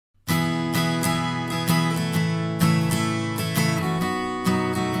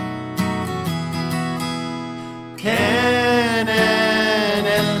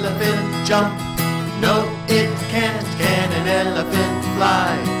jump? No, it can't. Can an elephant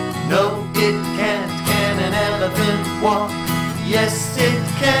fly? No, it can't. Can an elephant walk? Yes, it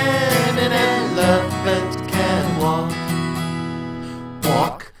can. An elephant can walk.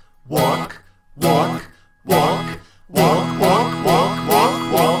 Walk, walk, walk, walk, walk, walk, walk, walk,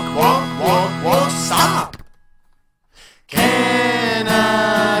 walk, walk, walk, walk. Stop! Can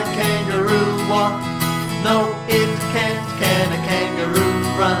a kangaroo walk? No, it can't. Can a kangaroo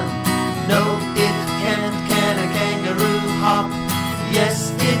run? No, it can't. Can a kangaroo hop?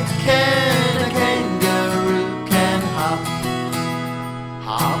 Yes, it can. A kangaroo can hop.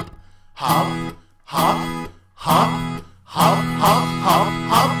 Hop, hop, hop, hop, hop, hop, hop,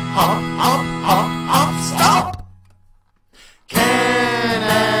 hop, hop, hop, hop, hop. Stop! Can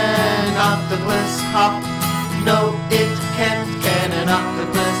an octopus hop? No, it can't. Can an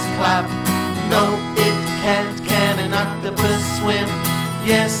octopus clap? No, it can't. Can an octopus swim?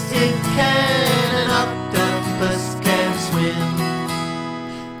 Yes, it can. An octopus can swim.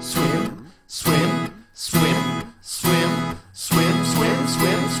 Swim, swim, swim, swim, swim, swim,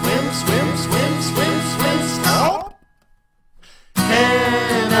 swim, swim, swim, swim, swim, swim. Stop!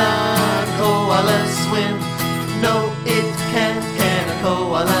 Can a koala swim? No, it can't. Can a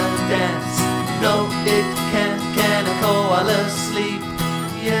koala dance? No, it can't. Can a koala sleep?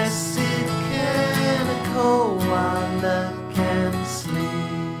 Yes, it can. A koala can sleep.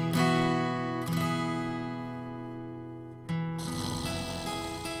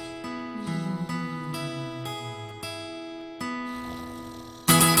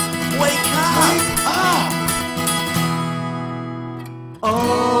 Wake up! Wake up!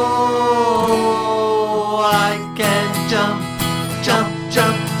 Oh, I can jump, jump,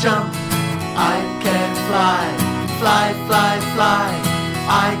 jump, jump. I can fly, fly, fly, fly.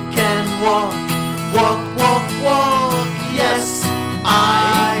 I can walk, walk, walk, walk. Yes,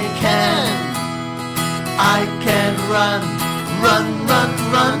 I can. I can run, run, run,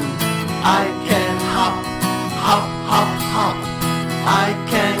 run. I can hop, hop, hop, hop. I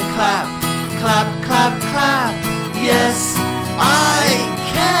can clap, clap, clap, clap. Yes, I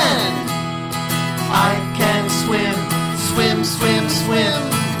can. I can swim, swim, swim, swim.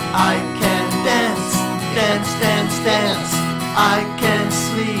 I can dance, dance, dance, dance. I can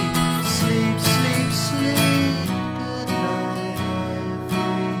sleep,